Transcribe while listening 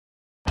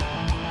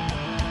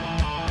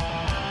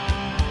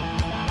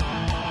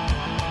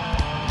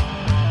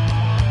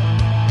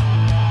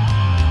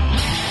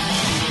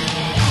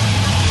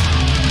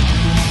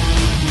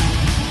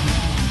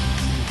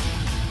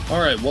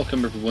Alright,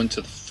 welcome everyone to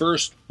the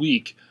first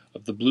week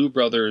of the Blue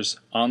Brothers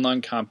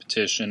online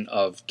competition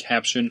of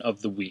Caption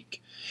of the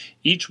Week.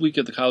 Each week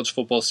of the college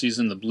football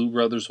season, the Blue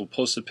Brothers will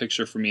post a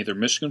picture from either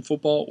Michigan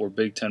football or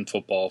Big Ten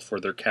football for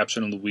their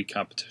Caption of the Week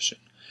competition.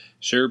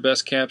 Share your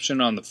best caption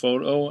on the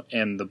photo,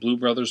 and the Blue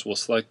Brothers will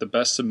select the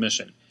best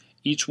submission.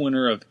 Each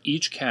winner of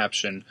each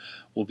caption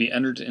will be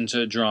entered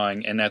into a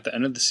drawing, and at the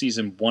end of the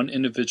season, one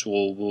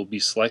individual will be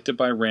selected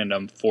by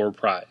random for a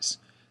prize.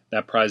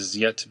 That prize is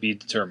yet to be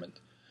determined.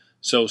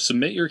 So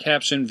submit your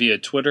caption via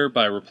Twitter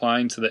by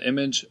replying to the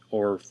image,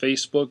 or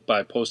Facebook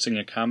by posting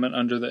a comment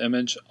under the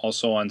image,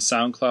 also on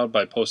SoundCloud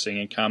by posting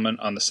a comment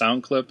on the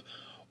sound clip,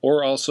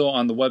 or also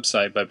on the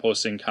website by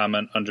posting a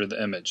comment under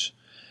the image.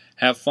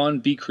 Have fun,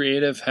 be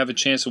creative, have a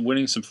chance of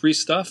winning some free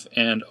stuff,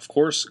 and of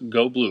course,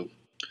 go Blue.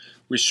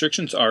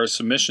 Restrictions are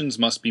submissions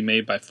must be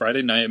made by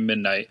Friday night at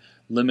midnight,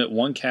 limit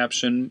one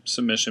caption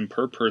submission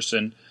per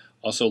person,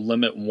 also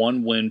limit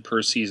one win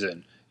per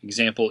season.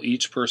 Example,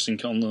 each person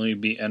can only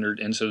be entered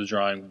into the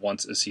drawing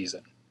once a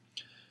season.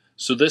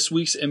 So this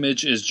week's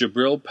image is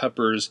Jabril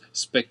Peppers'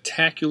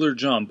 spectacular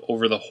jump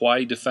over the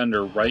Hawaii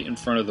defender right in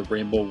front of the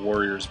Rainbow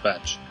Warriors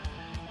bench.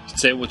 You can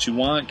say what you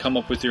want, come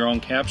up with your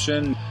own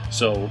caption,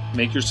 so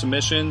make your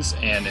submissions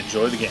and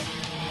enjoy the game.